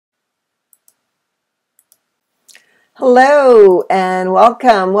Hello and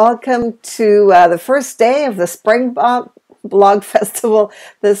welcome. Welcome to the first day of the Spring Blog Festival.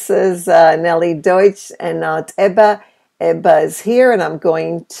 This is Nelly Deutsch and not Ebba. Ebba is here, and I'm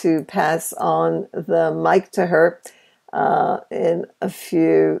going to pass on the mic to her in a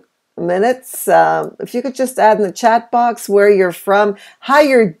few minutes. If you could just add in the chat box where you're from, how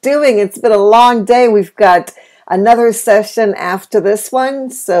you're doing. It's been a long day. We've got another session after this one.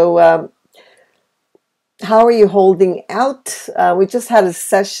 So, how are you holding out? We just had a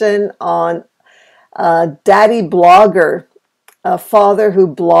session on Daddy Blogger, a father who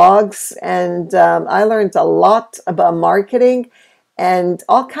blogs, and I learned a lot about marketing and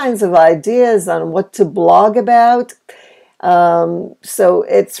all kinds of ideas on what to blog about. So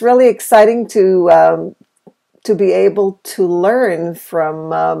it's really exciting to be able to learn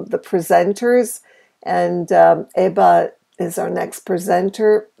from the presenters, and Ebba is our next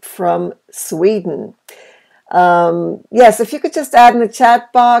presenter from Sweden. Yes, if you could just add in the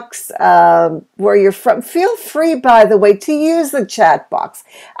chat box where you're from. Feel free, by the way, to use the chat box.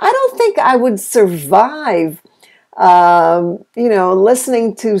 I don't think I would survive,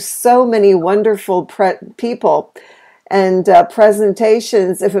 listening to so many wonderful people and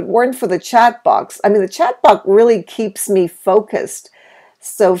presentations if it weren't for the chat box. I mean, the chat box really keeps me focused.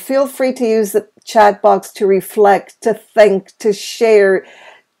 So feel free to use the chat box to reflect, to think, to share,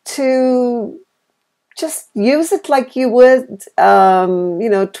 to just use it like you would,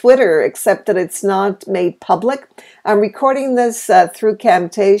 Twitter, except that it's not made public. I'm recording this through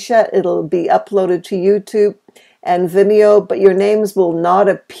Camtasia. It'll be uploaded to YouTube and Vimeo, but your names will not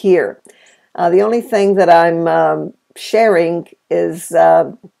appear. The only thing that I'm sharing is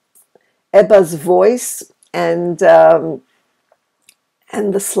Ebba's voice and the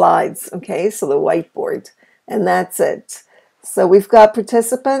slides. Okay, so the whiteboard, and that's it. So we've got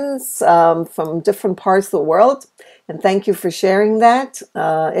participants from different parts of the world, and thank you for sharing that.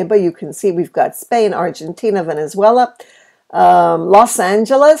 Ebba, you can see we've got Spain, Argentina, Venezuela, Los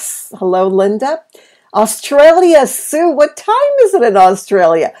Angeles. Hello, Linda. Australia, Sue. What time is it in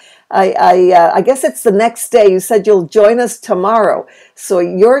Australia? I guess it's the next day. You said you'll join us tomorrow. So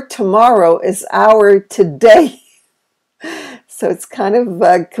your tomorrow is our today. So it's kind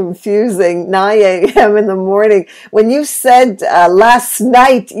of confusing. 9 a.m. in the morning. When you said last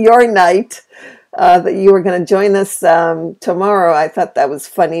night, your night, that you were going to join us tomorrow, I thought that was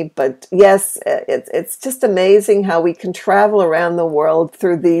funny. But yes, it's just amazing how we can travel around the world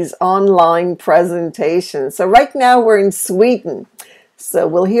through these online presentations. So right now we're in Sweden. So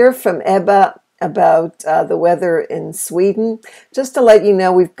we'll hear from Ebba about the weather in Sweden. Just to let you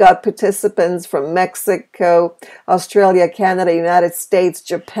know, we've got participants from Mexico, Australia, Canada, United States,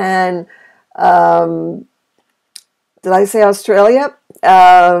 Japan. Did I say Australia?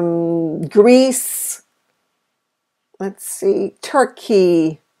 Greece. Let's see,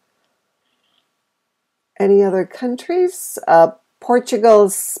 Turkey. Any other countries?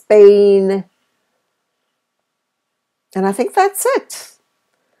 Portugal, Spain. And I think that's it.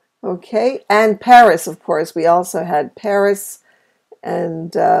 Okay, and Paris, of course. We also had Paris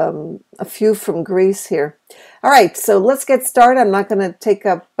and a few from Greece here. All right, so let's get started. I'm not going to take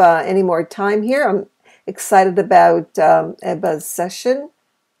up any more time here. I'm excited about Ebba's session.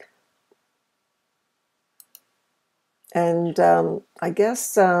 And I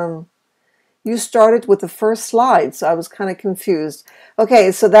guess you started with the first slide, so I was kind of confused.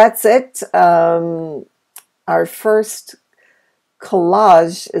 Okay, so that's it. Our first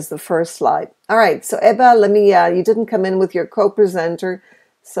collage is the first slide. All right, so Ebba, let me, you didn't come in with your co-presenter,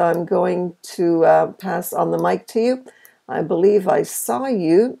 so I'm going to pass on the mic to you. I believe I saw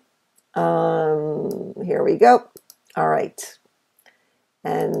you. Here we go. All right.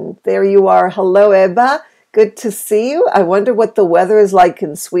 And there you are. Hello, Ebba. Good to see you. I wonder what the weather is like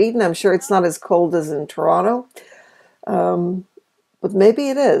in Sweden. I'm sure it's not as cold as in Toronto, but maybe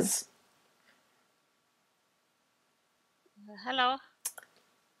it is. Hello.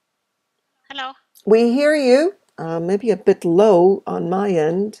 Hello. We hear you. Maybe a bit low on my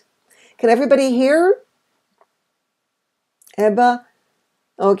end. Can everybody hear? Ebba?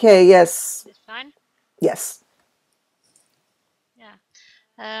 Okay, yes. It's fine. Yes. Yeah.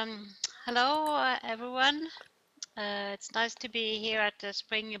 Hello, everyone. It's nice to be here at the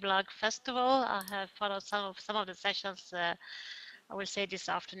Spring Blog Festival. I have followed some of the sessions. I will say this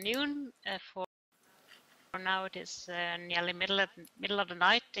afternoon. For now, it is nearly middle of the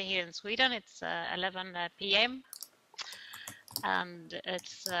night here in Sweden. It's 11 p.m. and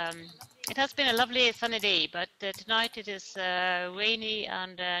it has been a lovely sunny day, but tonight it is rainy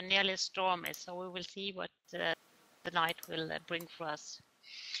and nearly stormy. So we will see what the night will bring for us.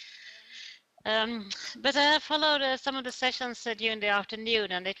 But I followed some of the sessions during the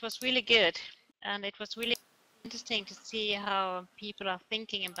afternoon, and it was really good. And it was really interesting to see how people are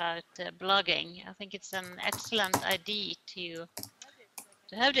thinking about blogging. I think it's an excellent idea to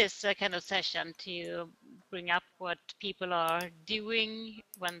have this kind of session to bring up what people are doing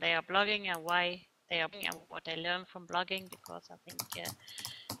when they are blogging and why they are blogging and what they learn from blogging, because I think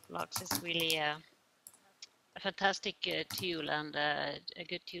blogs is really a fantastic tool and a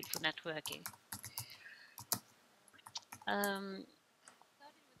good tool for networking.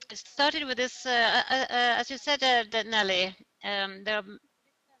 It started with this, as you said, Nelly, there are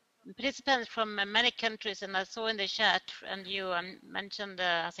participants from many countries, and I saw in the chat, and you mentioned,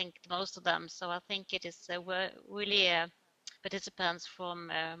 I think, most of them. So I think it is really participants from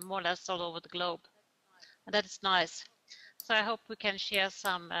more or less all over the globe. And that is nice. So I hope we can share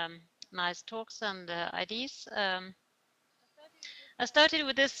some nice talks and ideas. I started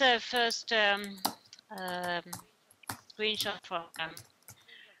with this first screenshot from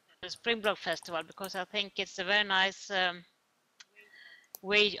the Springblog Festival because I think it's a very nice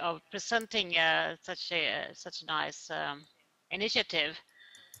way of presenting such a nice initiative,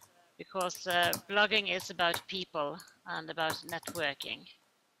 because blogging is about people and about networking.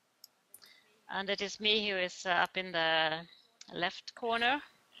 And it is me who is up in the left corner.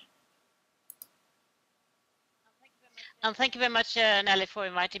 And thank you very much, Nelly, for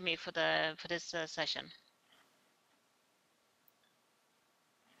inviting me for this session.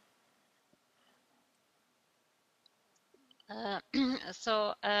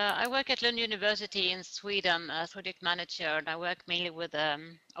 So I work at Lund University in Sweden as project manager, and I work mainly with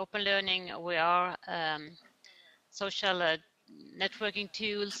open learning. We are social networking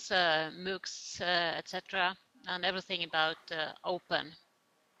tools, MOOCs, etc., and everything about open,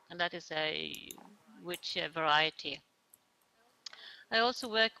 and that is a rich variety. I also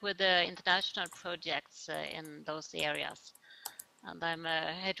work with international projects in those areas, and I'm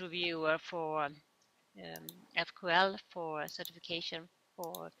a head reviewer for FQL for certification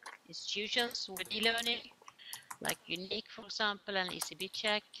for institutions with e-learning, like Unique, for example, and ECB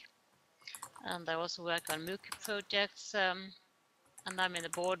Check. And I also work on MOOC projects, and I'm a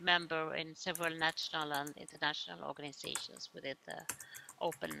board member in several national and international organizations within the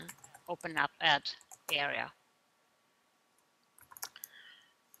Open Up Ed area.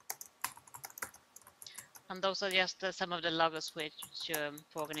 And those are just some of the logos which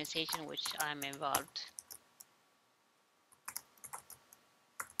for organization which I'm involved.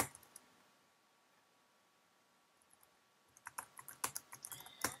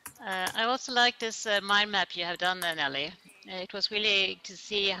 I also like this mind map you have done, Nelly. It was really to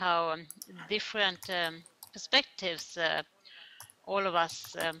see how different perspectives all of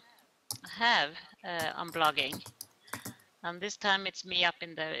us have on blogging. And this time it's me up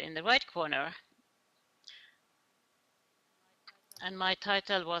in the right corner. And my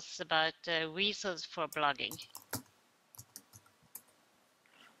title was about reasons for blogging.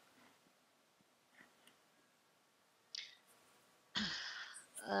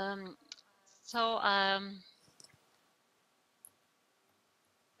 So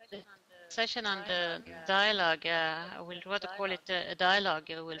the session and the dialogue, I will rather call it a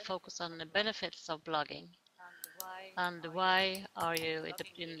dialogue. It will focus on the benefits of blogging and why are you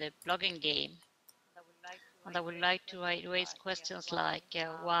in the blogging game. And I would like to raise questions like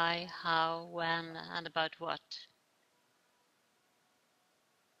why, how, when, and about what.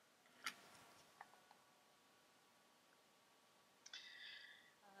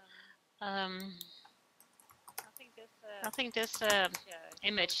 I think this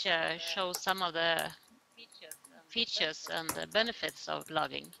image shows some of the features and the benefits of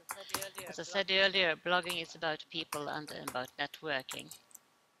blogging. As I said earlier, blogging is about people and about networking.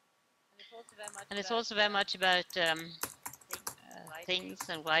 And it's also very much about things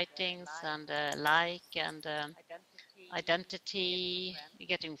and writings and like and identity,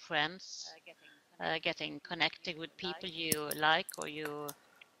 getting friends, getting connected with people you like or you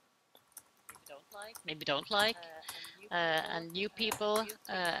maybe don't like, and new people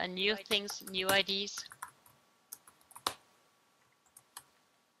and new things, new ideas.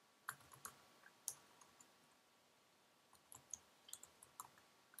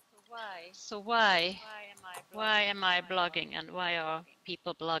 So why am I blogging, and why are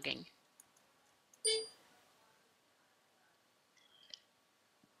people blogging?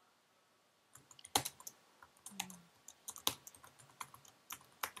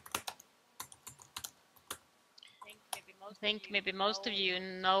 I think maybe most of you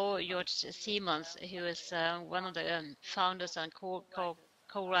know George Siemens, who is one of the founders and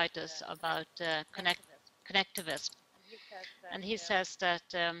co-writers about connectivism. And he says that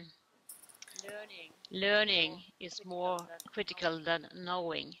learning is more critical than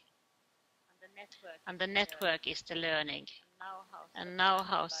knowing, and the network is the learning, and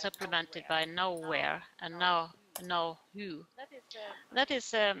know-how supplemented by nowhere and know who. That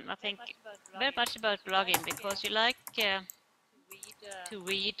is, I think, very much about blogging, because you like to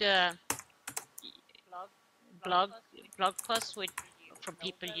read blog blog posts from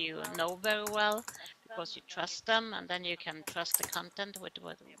people you know very well, because you trust them, and then you can trust the content with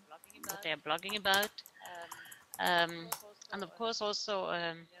what they are blogging about. And of course, also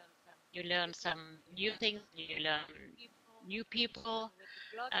you learn some new things, you learn new people,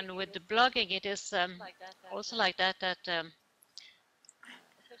 and with the blogging, it is also like that.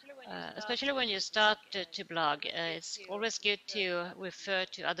 Especially when you start to blog, it's always good to refer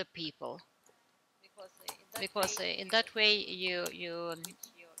to other people, because in that way you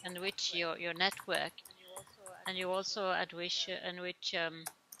enrich your network, and you also enrich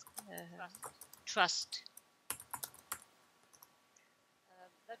trust.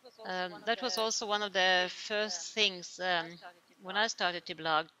 That was also one of the first things when I started to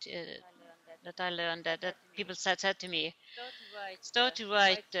blog, that I learned, that people said to me, start to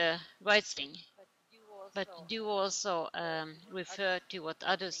write thing, but do also refer to what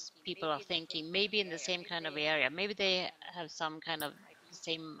others people are thinking, maybe in the same kind of area, maybe they have some kind of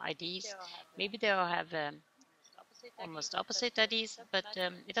same ideas, maybe they all have almost opposite ideas, but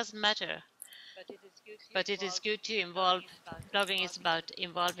it doesn't matter. But it is good to involve. Blogging is about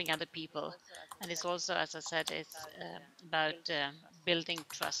involving other people, and it's also, as I said, it's about building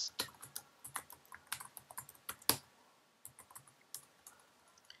trust.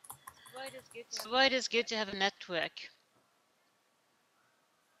 So why it is good to have a network?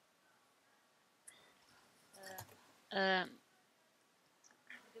 Uh,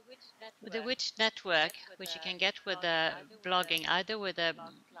 with a rich network, which you can get with blogging, either with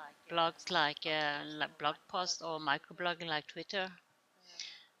blogs like blog posts, or microblogging like Twitter.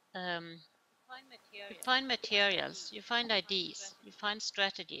 You find materials, you find ideas, you find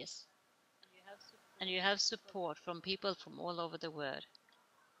strategies, and you have support from people from all over the world.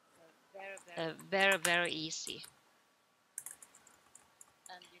 Very, very easy.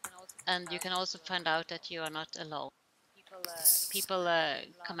 And you can also find out that you are not alone. People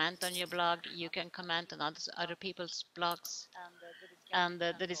comment on your blog, you can comment on other people's blogs, and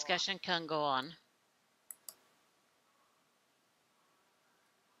the discussion can go on.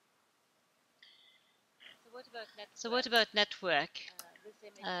 So what about network?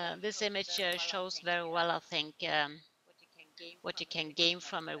 This image shows very well, I think, what you can gain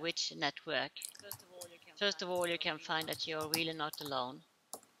from a rich network. First of all, you can find that you're really not alone.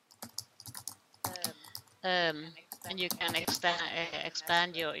 And you can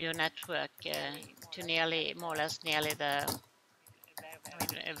expand your network to more or less nearly a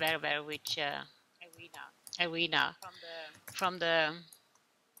very, very rich arena, from the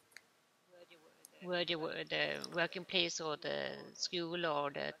working place, or the school, or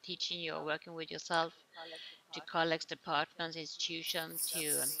the teaching you're working with yourself, to college, departments, institutions,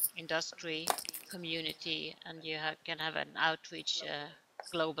 to industry, community, and you can have an outreach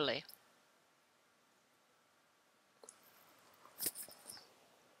globally.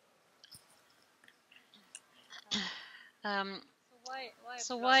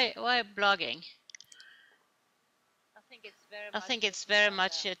 So why blogging? I think it's very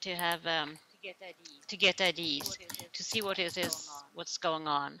much to have to get ideas, to see what's going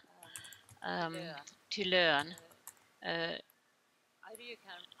on, to learn.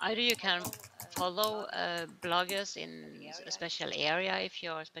 Either you can follow bloggers in a special area if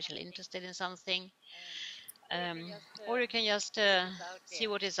you're especially interested in something, or you can just see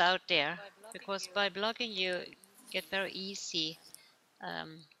what is out there, because by blogging you get very easy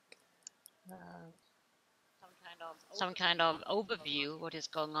some kind of overview what is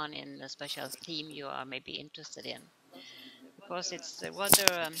going on in a special theme you are maybe interested in, because it's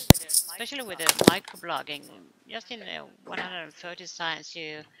rather especially with the microblogging, just in 130 signs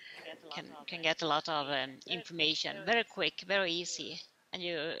you can get a lot of information very quick, very easy, and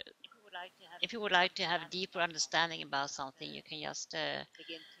if you would like to have a deeper understanding about something, you can just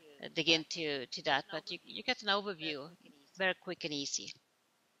dig into that, but you get an overview very quick and easy.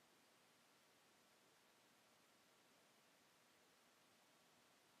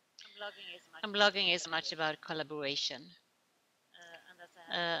 And blogging is much about collaboration,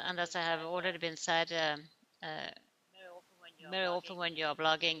 and as I have already been said, very often when you are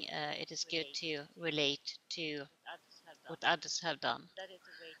blogging, it is good to relate to what others have done,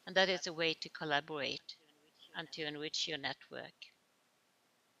 and that is a way to collaborate and to enrich your network.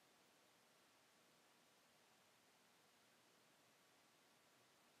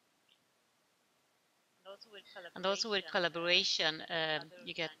 And also with collaboration,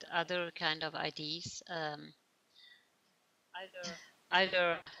 you get other kind of ideas,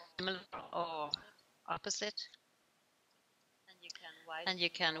 either similar or opposite, and you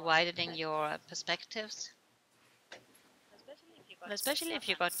can widen your perspectives. And especially if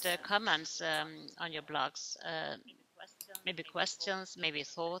you got comments on your blogs, maybe questions, maybe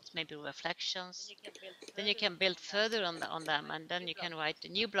thoughts, maybe reflections, then you can build further on them, and then you can write a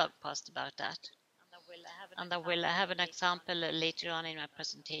new blog post about that. And I will have an example later on in my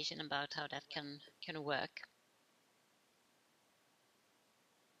presentation about how that can work.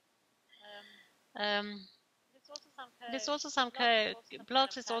 There's also some kind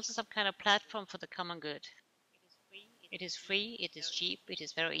blogs is also some kind of platform for the common good. It is free, it is cheap, it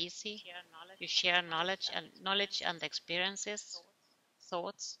is very easy. You share knowledge and experiences,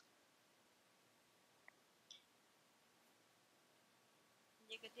 thoughts.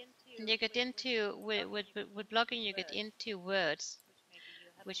 And you get into with blogging, you get into words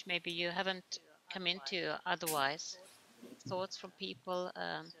which maybe you haven't come into otherwise. Thoughts from people,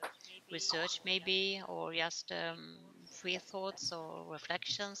 research maybe, or just free thoughts or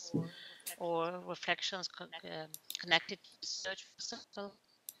reflections connected to research, for example.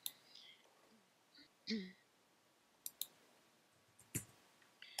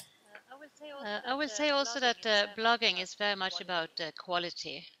 I will say also that blogging is very much about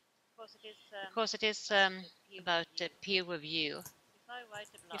quality, because it is about peer review.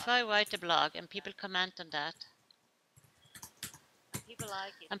 If I write a blog and people comment on that,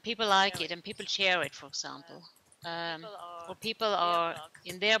 and people like it, and people share it, for example, or people are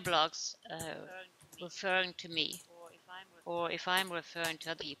in their blogs referring to me, or if I'm referring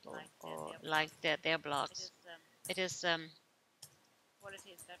to other people, or like their blogs, it is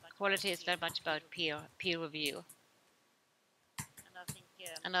quality is very much about peer review.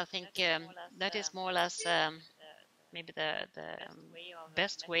 And I think that is more or less maybe the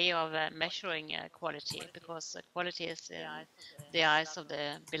best way of measuring quality, because quality is in the eyes of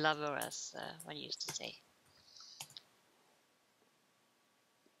the beloved, as one used to say.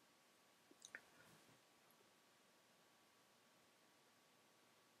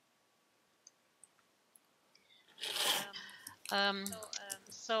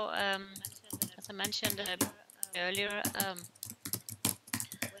 So as I mentioned earlier,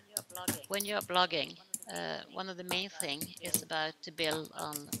 when you're blogging, one of the main things is about to build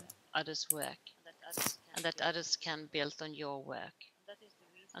on others' work, and that others can build on your work.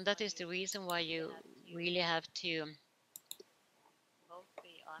 And that is the reason why you really have to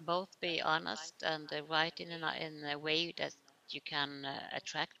both be honest and write in a way that you can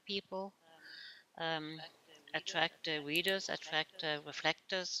attract people, attract readers, attract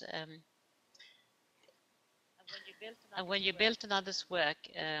reflectors. And when you build another's work,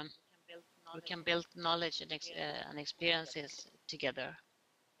 we can build knowledge and experiences together.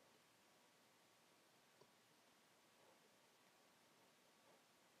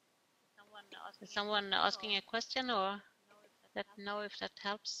 Is someone asking a question, or let me know if that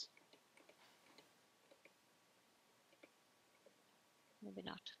helps? Maybe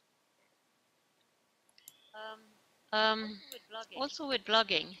not. Also with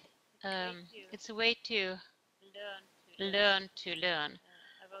blogging, it's a way to learn to learn.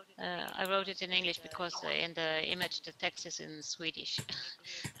 I wrote it in English because in the image the text is in Swedish.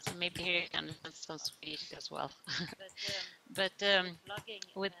 So maybe here you can learn some Swedish as well. But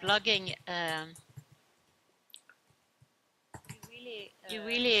with blogging, you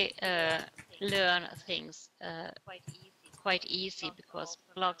really learn things quite easy, because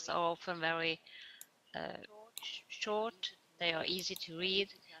blogs are often very short, they are easy to read,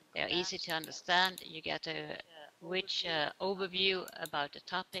 they are easy to understand. You get a rich overview about the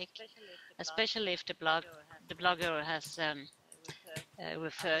topic, especially if the blogger has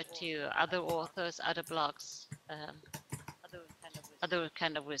referred to other authors, other blogs, other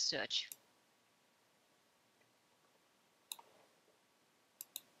kind of research.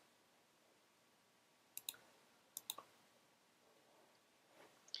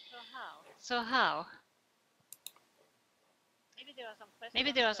 So how?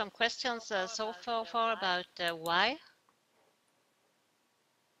 Maybe there are some questions so far about why.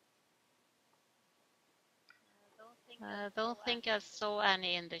 Don't think I saw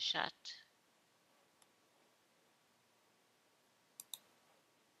any in the chat.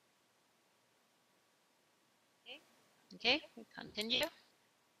 Okay, we continue.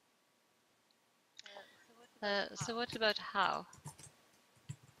 So what about how?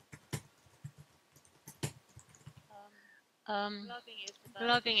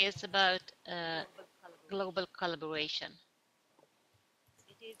 Blogging is about global collaboration.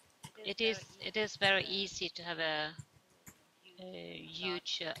 it is very easy to have a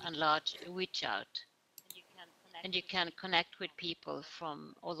huge and large reach out, and you can connect with people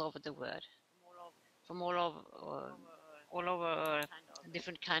from all over the world, from all over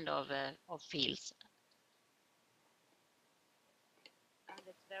different kind of fields,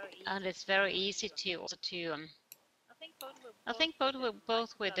 and it's very easy to also to I think both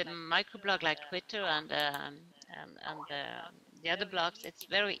with the microblog like Twitter and the other blogs, it's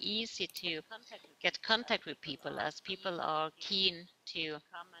very easy to get contact with people, as people are keen to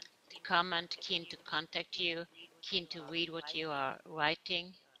comment, keen to contact you, keen to read what you are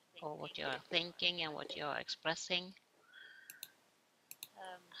writing or what you are thinking and what you are expressing.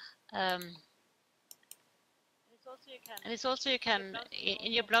 Um, and it's also you can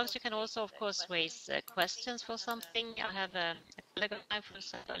in your blogs you can also of course raise questions for something. I have a colleague of mine, for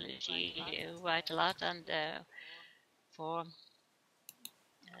example, she write a lot, and for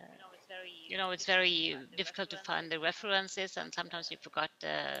it's very difficult to find the references, and sometimes you forgot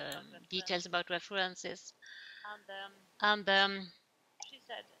details about references. And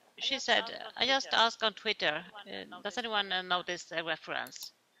she said, I just asked on Twitter, does anyone know this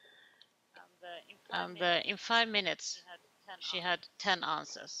reference? And in 5 minutes, she had 10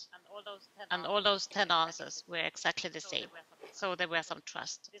 answers. And all those 10 answers were exactly the same. So there were some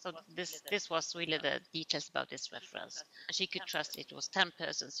trust. So this was really the details about this reference. And she could trust it was 10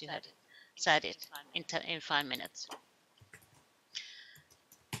 persons who had said it in 5 minutes.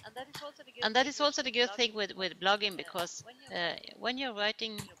 And that is also the good thing with blogging, because when you're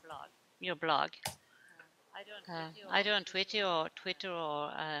writing your blog, either on Twitter or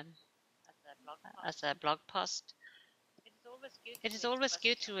as a blog post, it is always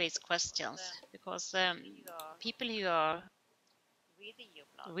good to raise questions, because people who are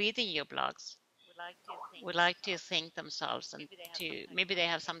reading your blogs would like to think themselves, and to maybe they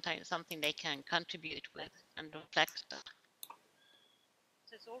have something they can contribute with and reflect on.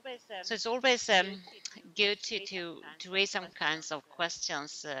 So it's always good to raise some kinds of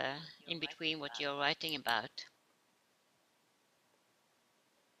questions in between what you're writing about.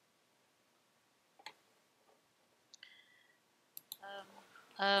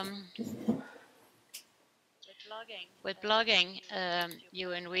 With blogging,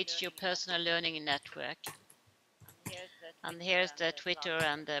 you enrich your personal learning network. And here's the Twitter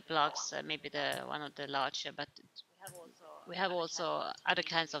and the blogs, maybe one of the larger, but we have also other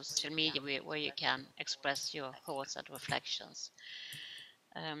kinds of social media where you can express your thoughts and reflections,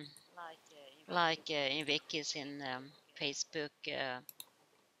 like in wikis, in Facebook,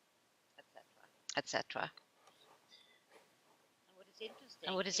 etc.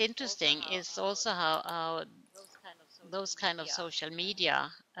 And what is interesting is also how those kind of social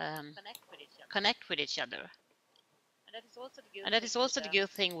media connect with each other. And that is also the good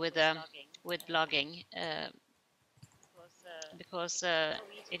thing with blogging, because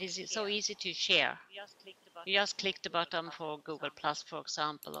it is so easy to share. You just click the button for Google Plus, for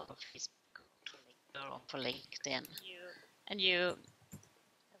example, or Facebook, or for LinkedIn, and you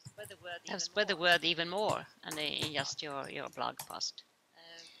have spread the word even more, and in just your blog post.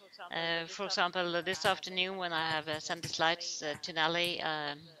 For example, this afternoon when I have sent the slides to Nelly,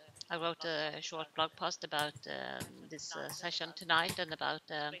 I wrote a short blog post about this session tonight and about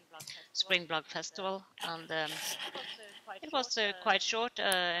Spring Blog Festival, and it was quite short,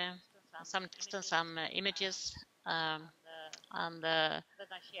 some text and some images, and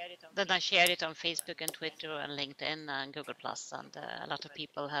then I shared it on Facebook and Twitter and LinkedIn and Google Plus, and a lot of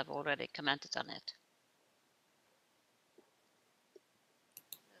people have already commented on it.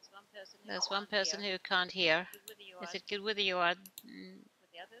 There's one person who can't hear. Is it good with you or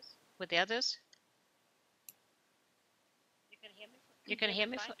with the others? You can hear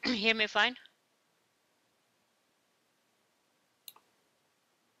me hear me fine?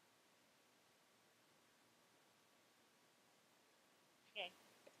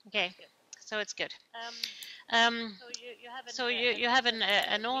 Okay, so it's good. So you have an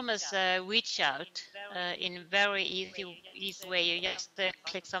enormous reach out in very easy way. You just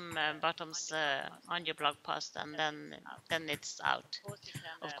click some buttons on your blog post, and then it's out.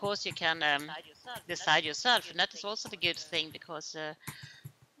 Of course, you can decide yourself, and that is also the good thing, because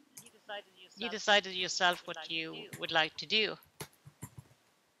you decided yourself what you would like to do.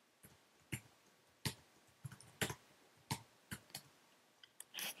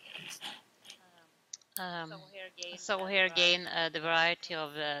 So here again, the variety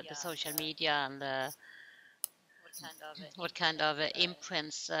of the social media and what kind of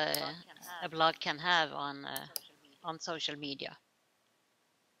imprints a blog can have on social media.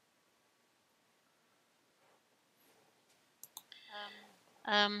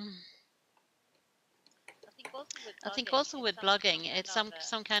 I think also with blogging, it's some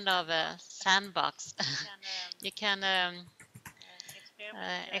kind of a sandbox. You can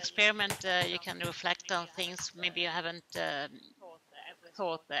experiment. You can reflect on things maybe you haven't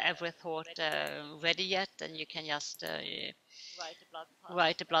thought every thought ready yet, and you can just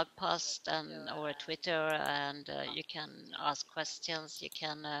write a blog post and or a Twitter, and you can ask questions. You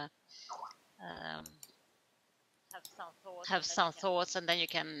can um, have some thoughts, and then you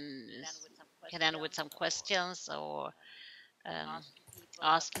can end with some questions, or um,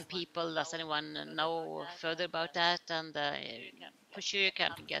 asking people, does anyone know further about that? And for sure you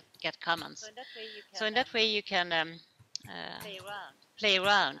can get comments. So in that way you can play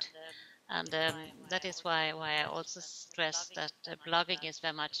around. And that is why I also stress that blogging is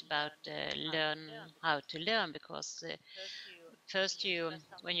very much about learn how to learn, because first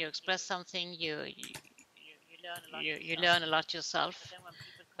when you express something, you learn a lot yourself.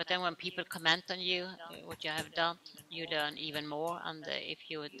 But then when people comment on you, what you have done, you learn even more. And if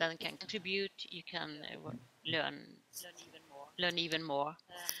you then can contribute, you can learn even more.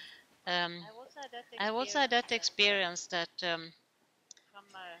 I also had that experience that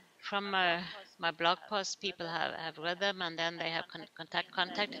from my blog posts, people have read them, and then they have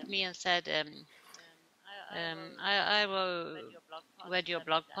contacted me and said, I read your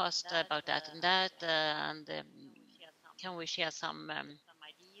blog post about that and that, and can we share some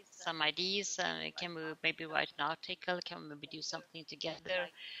ideas? Can we maybe write an article? Can we maybe do something together?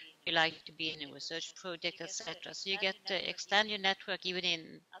 You like to be in a research project, etc. So you get to extend your network even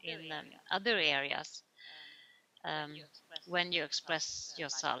in other areas when you express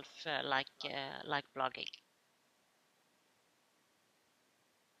yourself like blogging.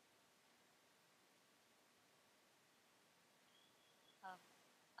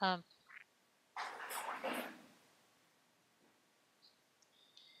 Um,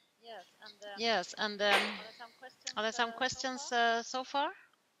 yes, and are there some questions so far?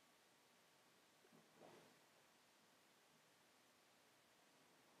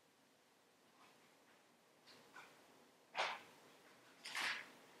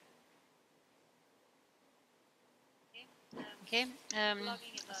 Okay,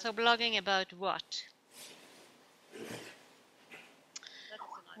 so blogging about what?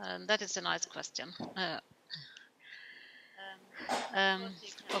 That is a nice question.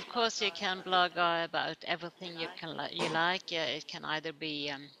 Of course, you can blog about everything you like. It can either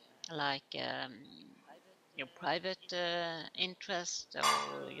be like your private interest,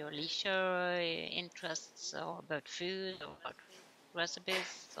 or your leisure interests, or about food, or about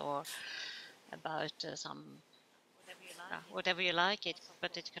recipes, or about some whatever you like.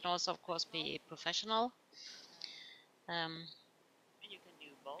 But it can also, of course, be professional, and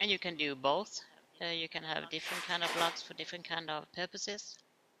you can do both. You can have different kind of blogs for different kind of purposes.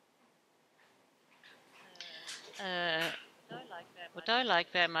 What I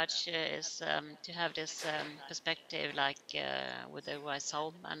like very much is to have this perspective, like with the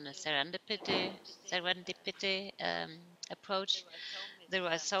rhizome and the serendipity approach. The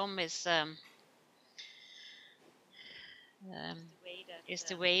rhizome is the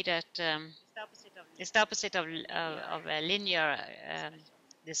way that it's the opposite of linear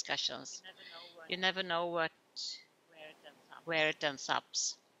discussions. You never know where it ends up,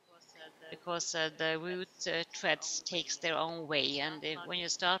 because the root threads takes their own way, and when you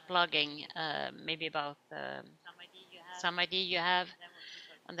start blogging maybe about some idea you have,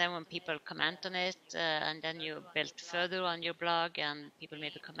 and then when people comment on it, and then you build further on your blog, and people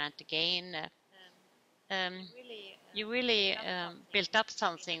maybe comment again, you really built up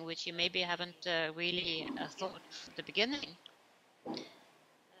something which you maybe haven't really thought from the beginning.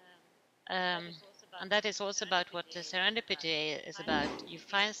 And that is also about what the serendipity is about. You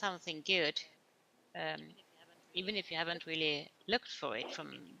find something good, even if you haven't really looked for it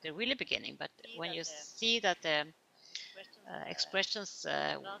from the really beginning. But when you see that the expressions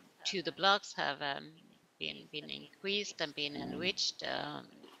to the blogs have been increased and been enriched,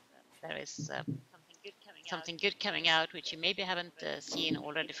 there is something good coming out, which you maybe haven't seen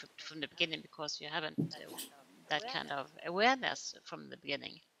already from the beginning, because you haven't that kind of awareness from the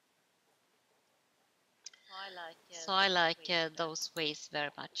beginning. So I like those ways very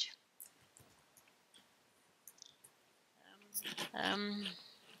much.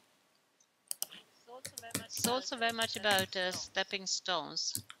 It's also very much about stepping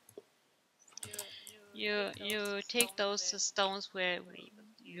stones. You take those stones where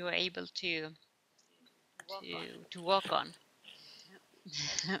you are able to walk on.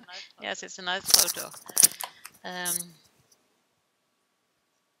 Yes, it's a nice photo. And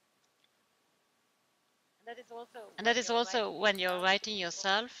that is also when you're writing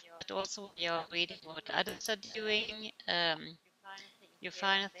yourself, but but also when you're reading what others are doing. You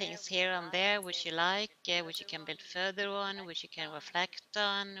find things here and there which you like, which you can build further on, which you can reflect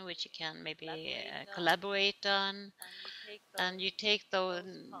on, which you can maybe collaborate on, and you take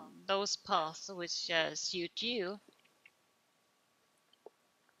those paths which suit you.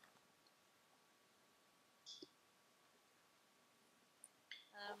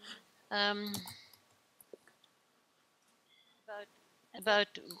 Um, about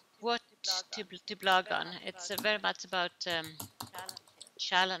what to blog on. It's very much about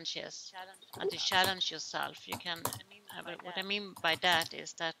challenges and to challenge yourself. You can. What I mean by that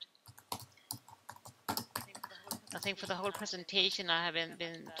is that I think for the whole presentation I haven't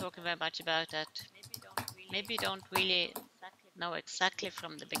been talking very much about that. Maybe you don't really know exactly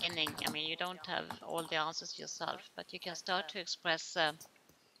from the beginning. I mean, you don't have all the answers yourself, but you can start to express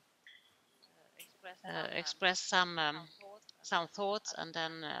some thoughts and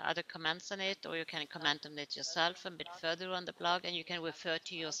then other comments on it, or you can comment on it yourself a bit further on the blog, and you can refer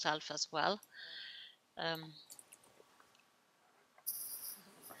to yourself as well.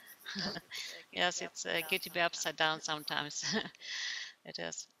 Yes, it's good to be upside down sometimes. It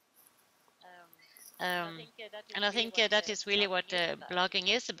is. And I think that is really what blogging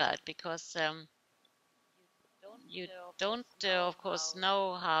is about, because you don't, of course,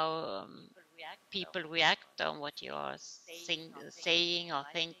 know how people react on what you are saying or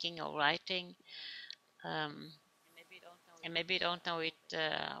thinking or writing. And maybe you don't know it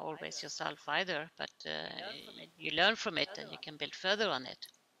always yourself either, but you learn from it and you can build further on it.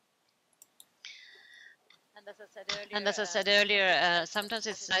 And as I said earlier, sometimes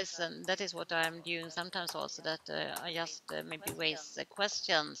it's nice, and that is what I'm doing sometimes also, that I just maybe raise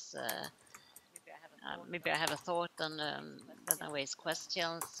questions. Maybe I have a thought and then I raise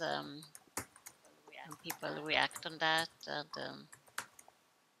questions, and people react on that, and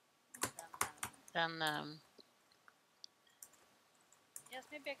then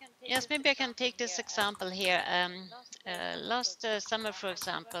yes, maybe I can take this example here. Last summer, for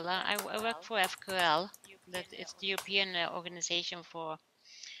example, I worked for FQL. That it's the European Organization for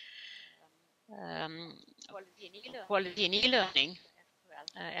Quality in E-Learning,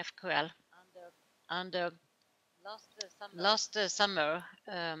 FQL. And last summer,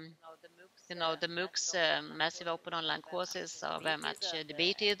 the MOOCs, massive open online courses, are very much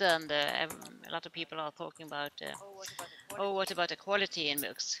debated, and a lot of people are talking about, oh, what about equality in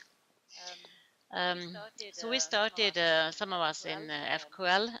MOOCs? So we started, some of us in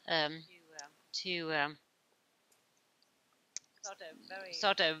FQL, to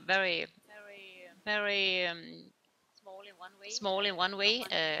start a very small in one way,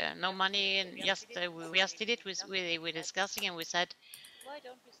 no money, and just we just did it. We were discussing, and we said,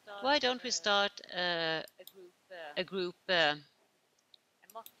 why don't we start a group, a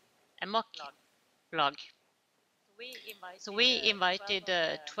mock blog? So we invited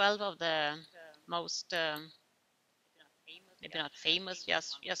 12 of the most maybe not famous,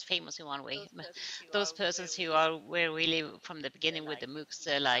 just famous in one way. Those persons who were really from the beginning with the MOOCs,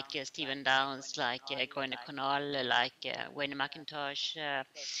 like Stephen Downs, like Goyne Conal, like Wayne McIntosh,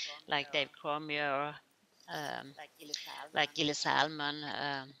 like Dave Cormier, like Gilly Salmon.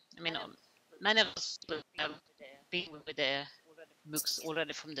 I mean, many of us have been with the MOOCs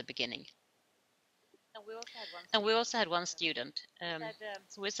already from the beginning. And we also had one student.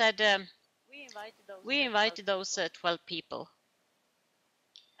 So we said, we invited those 12 people.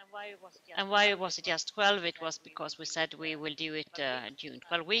 And why was it just 12? It was because we said we will do it during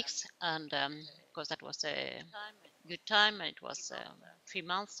 12 weeks, and because that was a good time, and it was 3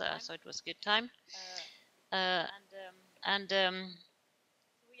 months, so it was a good time. And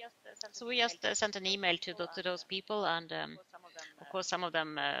so we just sent an email to those people, and of course some of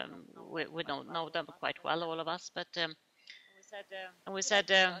them we don't know them quite well, all of us, but and we said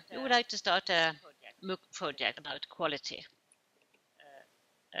we would like to start a MOOC project about quality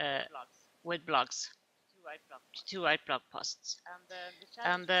with blogs, to write blog posts.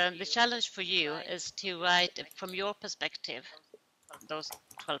 And the challenge for you is to write from your perspective, those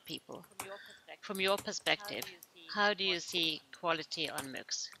 12 people, from your perspective, how do you see quality on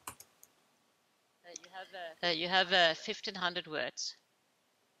MOOCs? You have 1,500 words,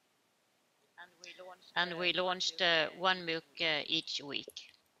 and we launched one MOOC each week.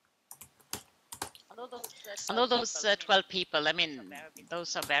 And all those 12 people, I mean,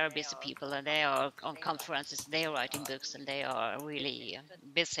 those are very busy people, and they are on conferences, they are writing books, and they are really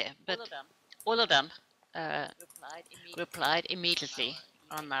busy. But all of them replied immediately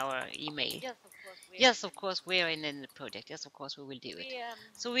on our email. Yes, of course, we are in the project. Yes, of course, we will do it.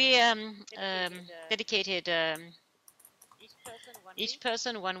 So we dedicated each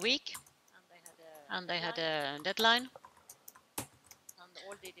person 1 week, and they had a deadline,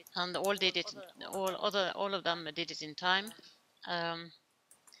 and all did it. All of them did it in time.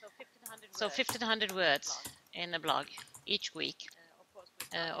 So 1,500 words in a blog each week.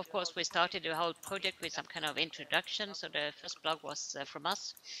 Of course, we started the whole project with some kind of introduction. So the first blog was from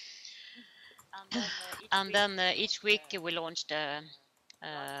us, and then each week we launched a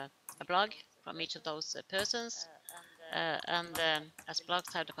blog from each of those persons. And as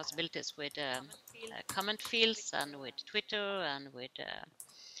blogs have the possibilities with comment fields and with Twitter and with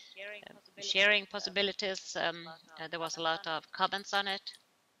sharing possibilities, there was a lot of comments on it.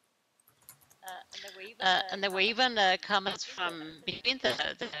 And there were even comments from between the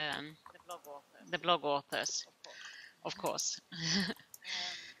blog authors, of course.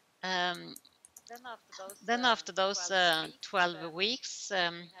 Then after those 12 weeks,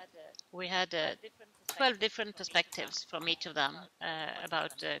 we had 12 different perspectives from each of them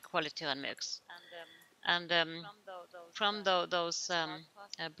about quality on MOOCs. And from those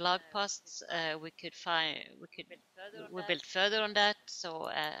blog posts, we built further on that. So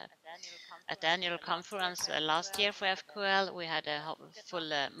at the annual conference last year for FQL, we had a full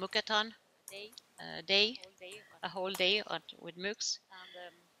MOOCathon day, a whole day with MOOCs.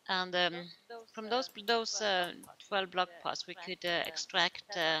 And from those 12 blog posts, we could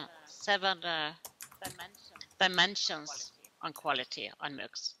extract 7 dimensions on quality on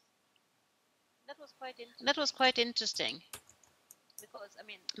MOOCs. That was quite interesting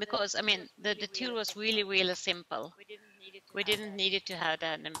because the tool was really simple. We didn't need it to have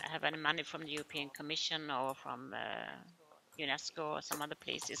any money from the European Commission or from UNESCO or some other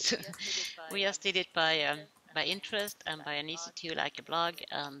places. We just did it by interest and by an easy tool like a blog,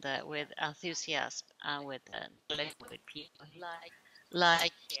 and with enthusiasm and with people who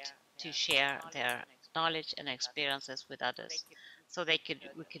like to share their knowledge and experiences with others, so we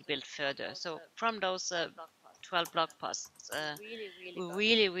could build further. So from those 12 blog posts,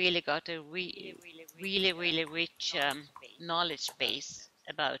 we really got a really rich knowledge base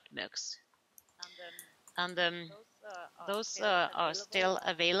about MOOCs. And those are still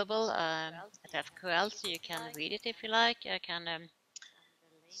available at FQL, so you can read it if you like. I can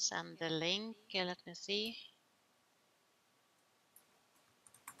send the link. Let me see.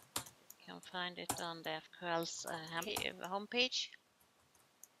 You can find it on the FQL's homepage.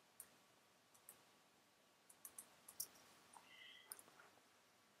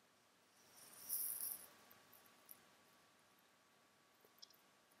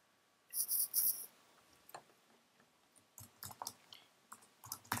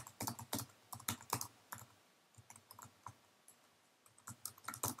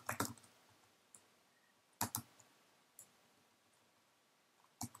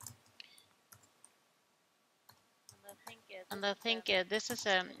 And I think this is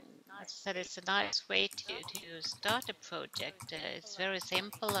as I said, it's a nice way to start a project. It's very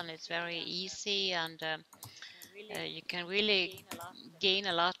simple and it's very easy, and you can really gain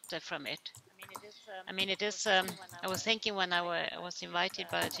a lot from it. I mean, it is. I was thinking when I was invited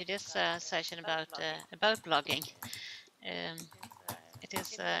to this session about blogging. It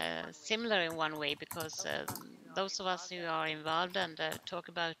is similar in one way, because those of us who are involved and talk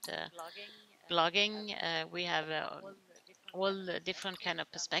about blogging, we have all the different kind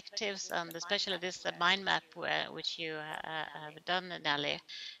of perspectives, and especially this mind map which you have done, Nelly,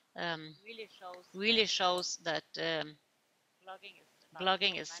 really shows that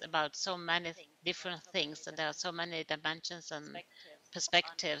blogging is about so many different things, and there are so many dimensions and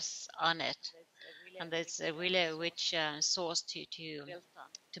perspectives on it, and it's a really rich source to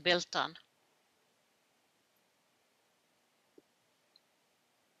build on.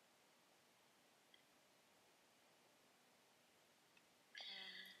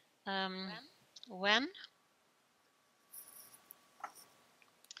 When?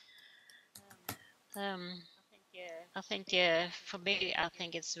 I think for me, I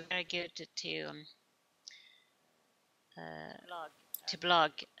think it's very good to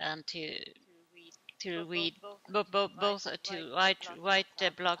blog and to read, both to write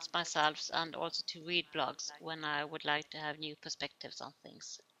blogs myself and also to read blogs when I would like to have new perspectives on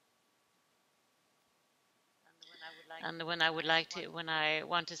things. And when I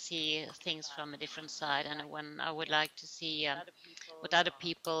want to see things from a different side, and when I would like to see what other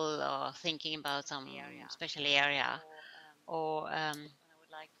people are thinking about some special area, or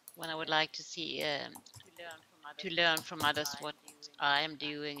when I would like to see to learn from others what I am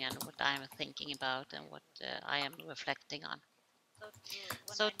doing and what I am thinking about and what I am reflecting on.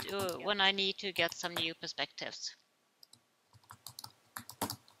 So when I need to get some new perspectives.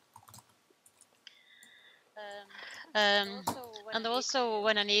 Um, and also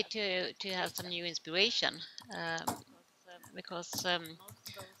when I need to have some new inspiration, because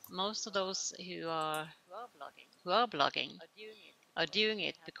most of those who are blogging are doing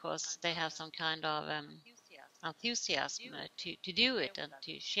it because they have some kind of enthusiasm to do it and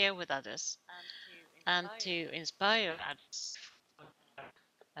to share with others and to inspire others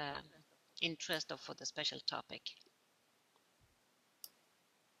um, interest of for the special topic.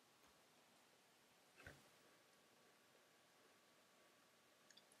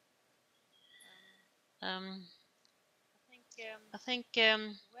 Um, I think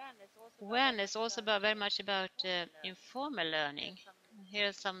awareness also about very much about informal learning.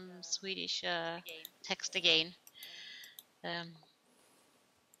 Here's some Swedish text again. Um,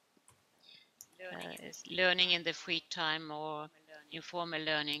 is learning in the free time or informal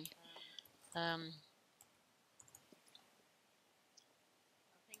learning. Um,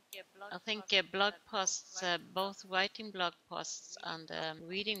 I think blog posts, both writing blog posts and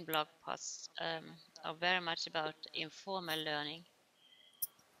reading blog posts, are very much about informal learning.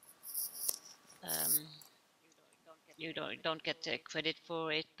 Um, you don't get credit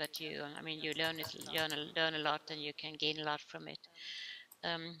for it, but I mean, you learn a lot, and you can gain a lot from it.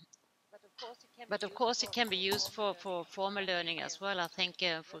 Um, but of course, it can be used for formal learning as well. I think,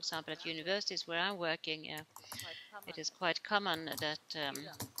 for example, at universities where I'm working, it is quite common that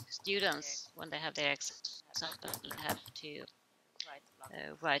students, when they have their exams, have to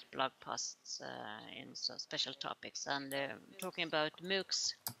write blog posts in some special topics. And talking about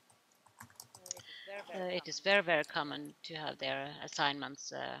MOOCs, it is very common to have their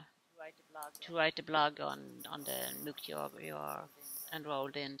assignments to write a blog on the MOOC you're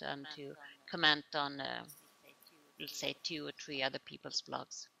enrolled in and to comment on, let's say, 2 or 3 other people's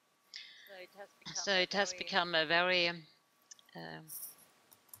blogs. So it has become a very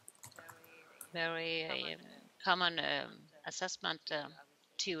common assessment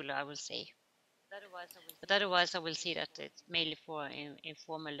tool, I will say. But otherwise, I will see that it's mainly for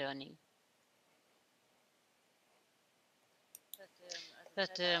informal learning.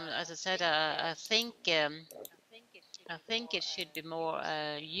 But as I said, I think it should be more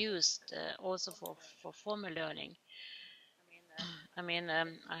used also for formal learning. I mean, I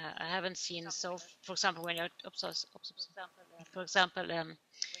haven't seen so. For example, when you're for example,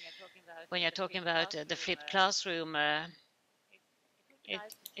 when you're talking about the flipped classroom, it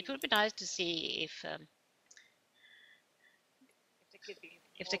it would be nice to see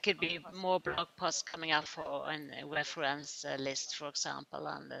if there could be more blog posts coming up for a reference list, for example,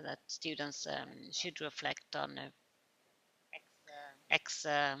 and that students should reflect on X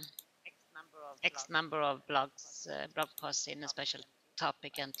X number of blog posts in a special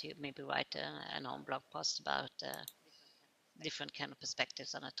topic, and to maybe write an own blog post about different kind of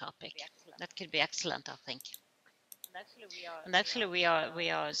perspectives on a topic. That could be excellent, I think. And actually, we are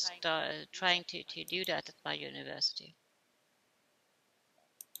trying to do that at my university.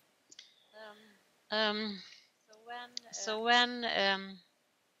 So when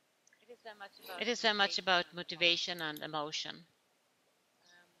it is very much about motivation and emotion.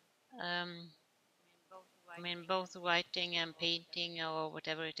 Um, I mean, both writing and painting or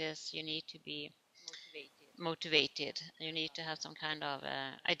whatever it is, you need to be motivated. You need to have some kind of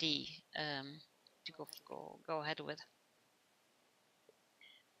idea to go ahead with.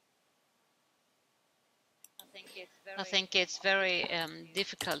 I think it's very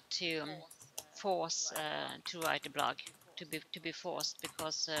difficult to force to write a blog, to be forced,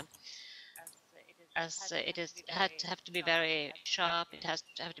 because as it is had to have to be very sharp, it has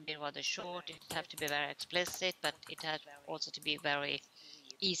to have to be rather short, it have to be very explicit, but it has also to be very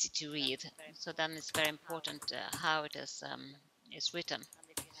easy to read. So then it's very important how it is written,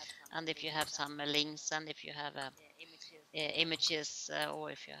 and if you have some links, and if you have images,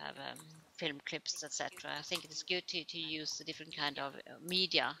 or if you have film clips, etc. I think it is good to use a different kind of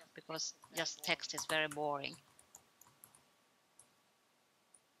media, because just text is very boring.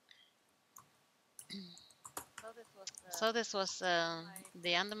 So this was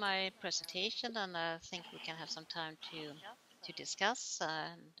the end of my presentation, and I think we can have some time to discuss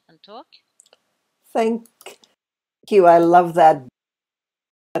and talk. Thank you. I love that.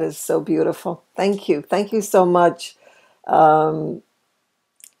 That is so beautiful. Thank you. Thank you so much for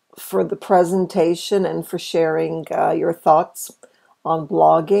the presentation and for sharing your thoughts on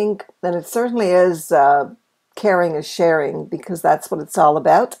blogging. And it certainly is caring is sharing, because that's what it's all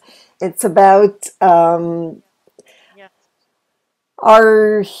about. It's about Yes,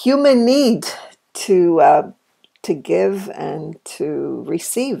 our human need to give and to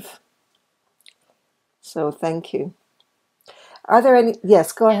receive. So thank you. Are there any?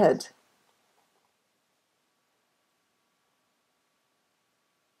 Yes, go yes. ahead.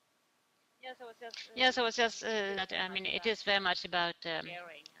 Yeah, so it's just that I mean, it is very much about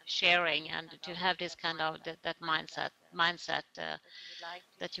sharing and to have this kind of that mindset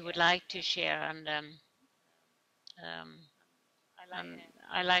that you would like to share um, and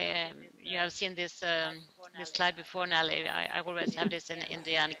I like you have seen this slide before, Nelly. I always have this in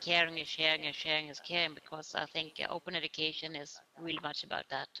the end, caring is sharing and sharing is caring, because I think open education is really much about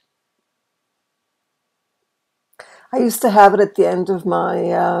that. I used to have it at the end of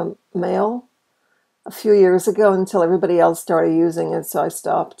my mail a few years ago until everybody else started using it, so I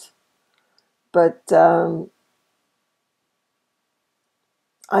stopped. But I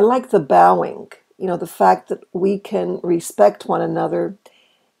like the bowing, the fact that we can respect one another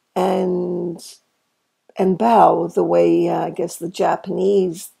and bow the way I guess the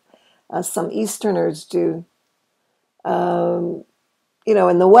Japanese, some Easterners do. Um,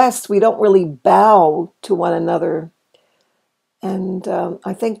 in the West, we don't really bow to one another, and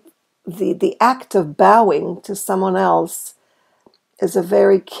I think the act of bowing to someone else is a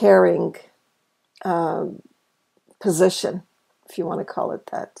very caring um, position, if you want to call it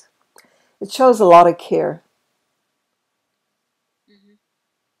that. It shows a lot of care.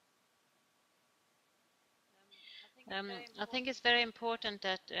 Hmm. I think it's very important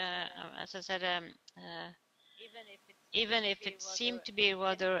that, as I said, even if it seemed to be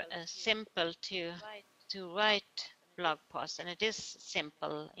rather simple to write blog posts, and it is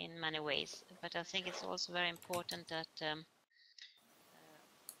simple in many ways, but I think it's also very important that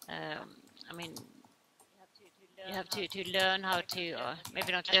I mean, you have to learn how to, or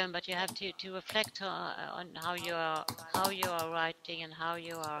maybe not learn, but you have to reflect on how you are writing and how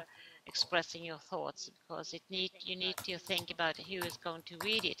you are expressing your thoughts, because you need to think about who is going to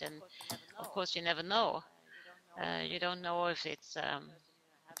read it, and of course you never know. You don't know if it's a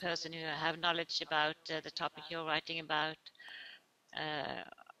person who have knowledge about the topic you're writing about, uh,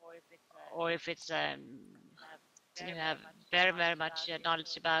 or if it's you have very much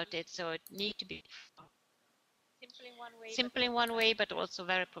knowledge about it. So it need to be simple in one way, but also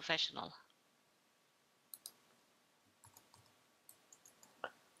very professional.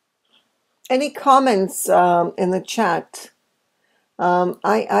 Any comments in the chat?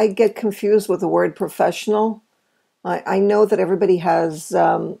 I get confused with the word professional. I know that everybody has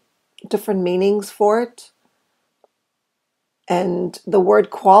different meanings for it. And the word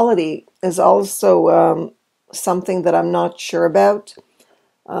quality is also something that I'm not sure about.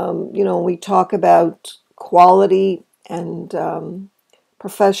 We talk about quality and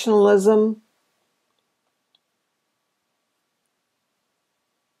professionalism.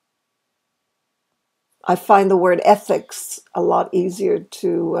 I find the word ethics a lot easier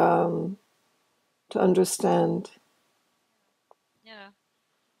to understand. Yeah.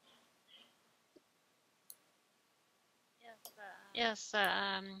 Yes.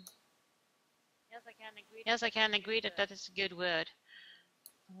 Yes, I can agree that that is a good word.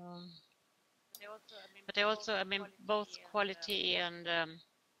 Um, but I also, I mean, both quality and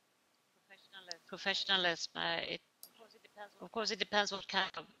professionalism. Of course, it depends what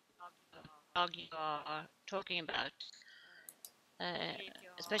kind of blog you are talking about. Uh,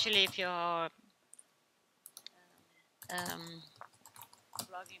 Especially if you're um,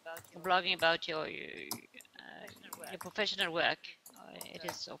 blogging about your professional work. It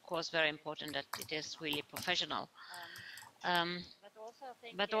is, of course, very important that it is really professional. Um,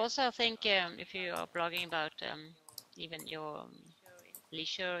 but also, I think if you are blogging about even your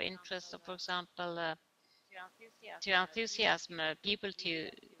leisure interests, for example, to enthusiasm people to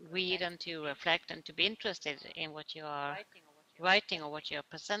read and to reflect and to be interested in what you are writing or what you are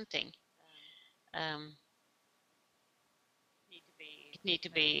presenting, um, it need to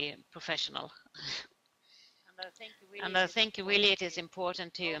be professional. And I think really it is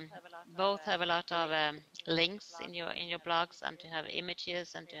important to both have a lot of links in your blogs, and to have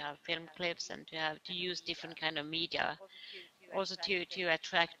images, and to have film clips, and to use different kind of media, also to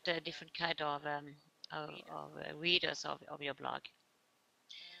attract different kind of readers of your blog.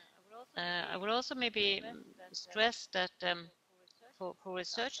 I would also maybe stress that for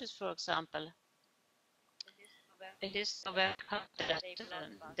researchers, for example, it is so very common that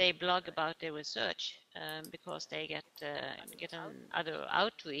they blog about their research because they get an other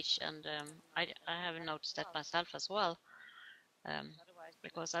outreach, and I have noticed that myself as well. Um,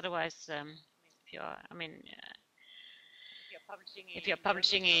 because otherwise, if you're, I mean, if you're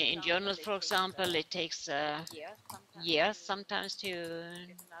publishing in journals, for example, it takes years sometimes to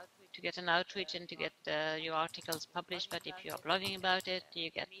get an outreach and to get your articles published. But if you are blogging about it,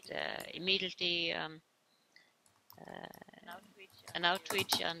 you get immediately uh, an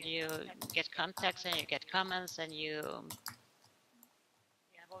outreach, and you get contacts, and you get comments, and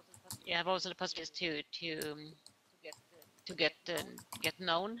you have also the possibilities to get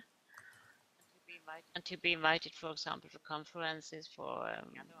known and to be invited, for example, for conferences, for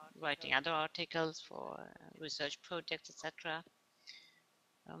writing other articles, for research projects, etc.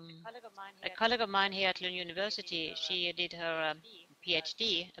 A colleague of mine here at Lund University, she did her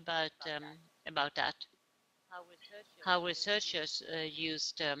PhD about that, how researchers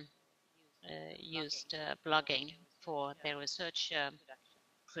used blogging for their research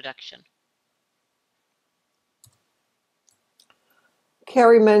production.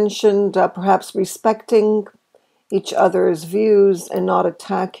 Carrie mentioned perhaps respecting each other's views and not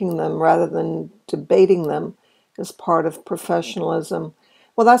attacking them rather than debating them is part of professionalism.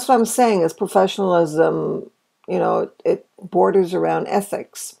 Well, that's what I'm saying is professionalism, it borders around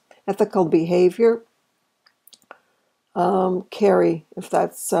ethics, ethical behavior. Carrie, if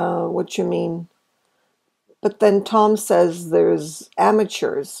that's what you mean. But then Tom says there's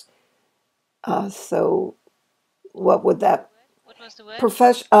amateurs. So what would that What was the word?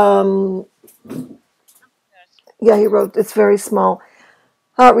 Yeah, he wrote it's very small.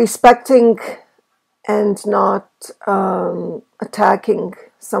 Respecting and not attacking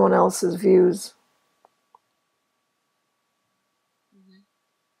someone else's views.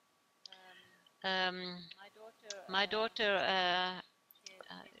 My daughter,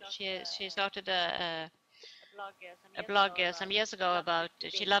 she started a blog some years ago about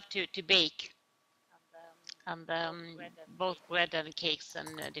she loved to bake and both bread and cakes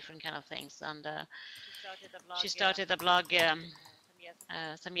and different kind of things. And she started a blog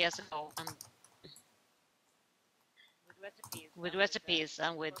some years ago and with recipes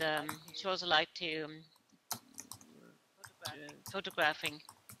and with she also liked to photographing.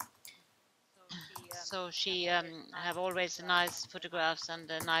 So she have always nice photographs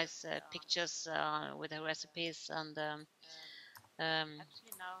and nice pictures with her recipes. And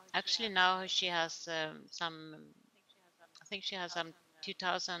actually now she has I think she has some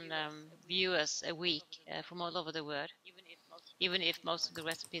 2,000 viewers a week from all over the world, even if most of the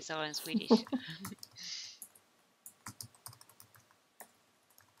recipes are in Swedish.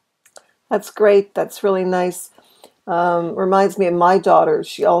 That's great. That's really nice. Reminds me of my daughter.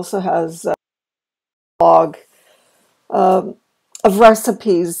 She also has a blog of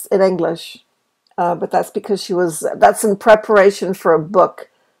recipes in English, but that's because that's in preparation for a book.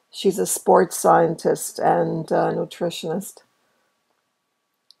 She's a sports scientist and nutritionist.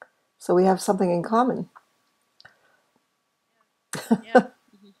 So we have something in common. Yeah.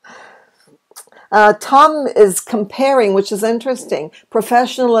 Tom is comparing, which is interesting,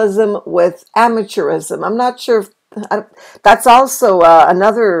 professionalism with amateurism. I'm not sure if that's also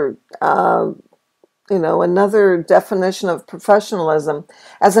another definition of professionalism.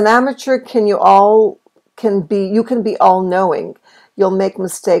 As an amateur, you can be all knowing. You'll make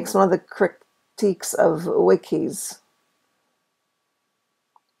mistakes. One of the critiques of wikis.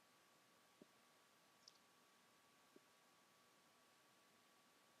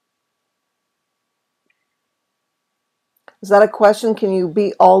 Is that a question? Can you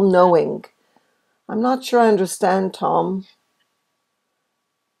be all knowing? I'm not sure I understand, Tom.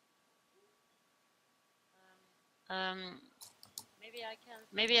 Um,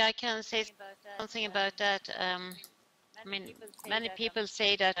 maybe I can say something about that. I mean, many people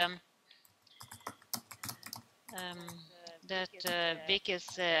say that Vic is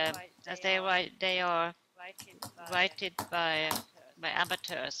as they are written by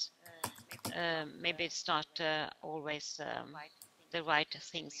amateurs. Maybe it's not always the right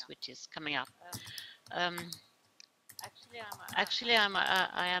things which is coming up. Actually,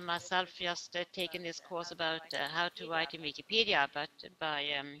 I am myself just taking this course about how to write in Wikipedia, but by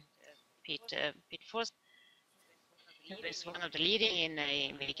Pete Forst, who is one of the leading in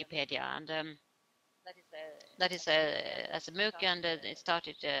Wikipedia, and that is as a MOOC, and it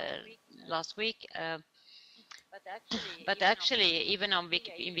started last week. But actually, even on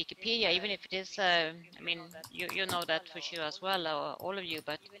in Wikipedia, even if it is, I mean, you know that for sure as well, or all of you,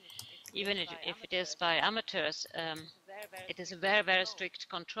 but even if it is by amateurs, it is a very, very strict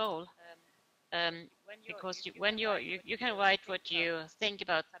control. Because you can write what you think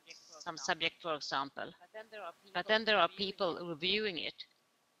about some subject, for example, but then there are people reviewing it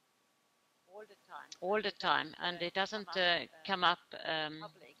all the time, and it doesn't come up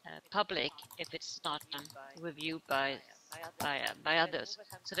public if it's not reviewed by others.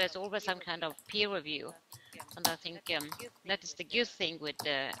 So there's always some kind of peer review, and I think that is the good thing with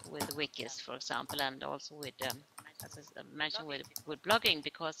wikis, for example, and also with as I mentioned with blogging,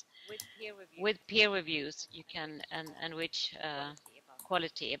 because with peer reviews you can enrich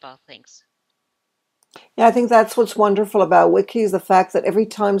quality about things. Yeah, I think that's what's wonderful about wikis, the fact that every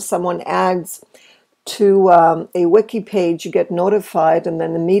time someone adds to a wiki page, you get notified, and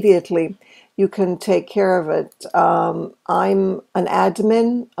then immediately you can take care of it. I'm an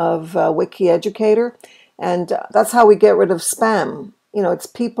admin of Wiki Educator, and that's how we get rid of spam. You know, it's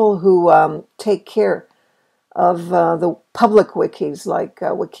people who take care of the public wikis like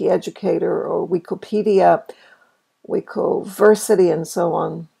Wiki Educator or Wikipedia, Wikiversity, and so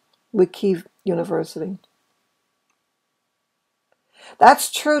on. Wiki University.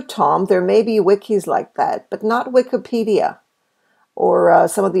 That's true, Tom. There may be wikis like that, but not Wikipedia or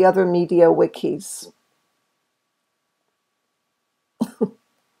some of the other media wikis.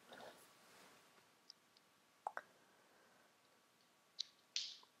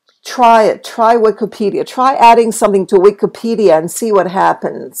 Try it. Try Wikipedia. Try adding something to Wikipedia and see what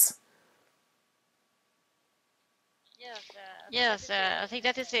happens. Yes, I think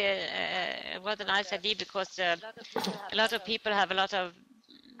that is a rather nice idea because a lot of people have uh,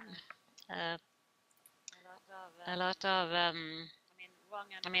 a lot of I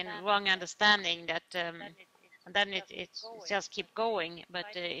mean wrong understanding that and then it just keep going. But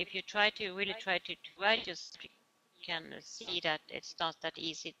if you try to really try to write yourself, you can see that it's not that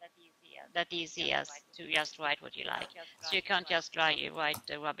easy as to just write what you like. So you can't just write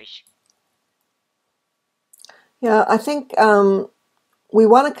rubbish. Yeah, I think we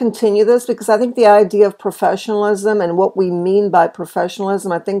want to continue this because I think the idea of professionalism and what we mean by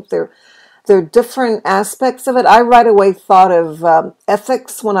professionalism, I think there are different aspects of it. I right away thought of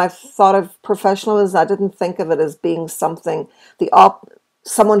ethics when I thought of professionalism. I didn't think of it as being something,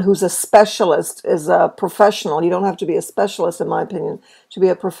 someone who's a specialist is a professional. You don't have to be a specialist, in my opinion, to be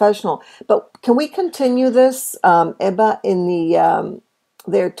a professional. But can we continue this, Ebba, in the,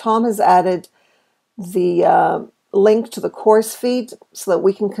 there, Tom has added the link to the course feed so that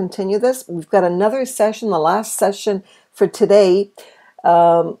we can continue this. We've got another session, the last session for today,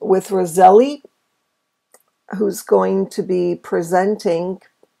 with Roselli, who's going to be presenting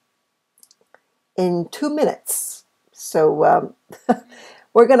in 2 minutes. So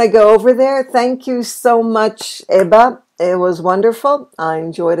we're going to go over there. Thank you so much, Ebba. It was wonderful. I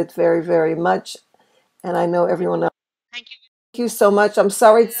enjoyed it very, very much. And I know everyone else. Thank you, Thank you so much. I'm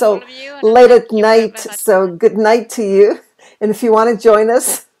sorry it's all so of you, and late thank at you night. very much. So good night to you. And if you want to join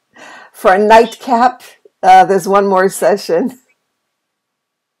us for a nightcap, there's one more session.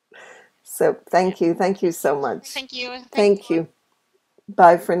 So thank you. Thank you so much. Thank you. Thank Thank you.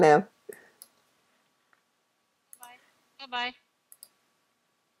 Bye for now. Bye bye.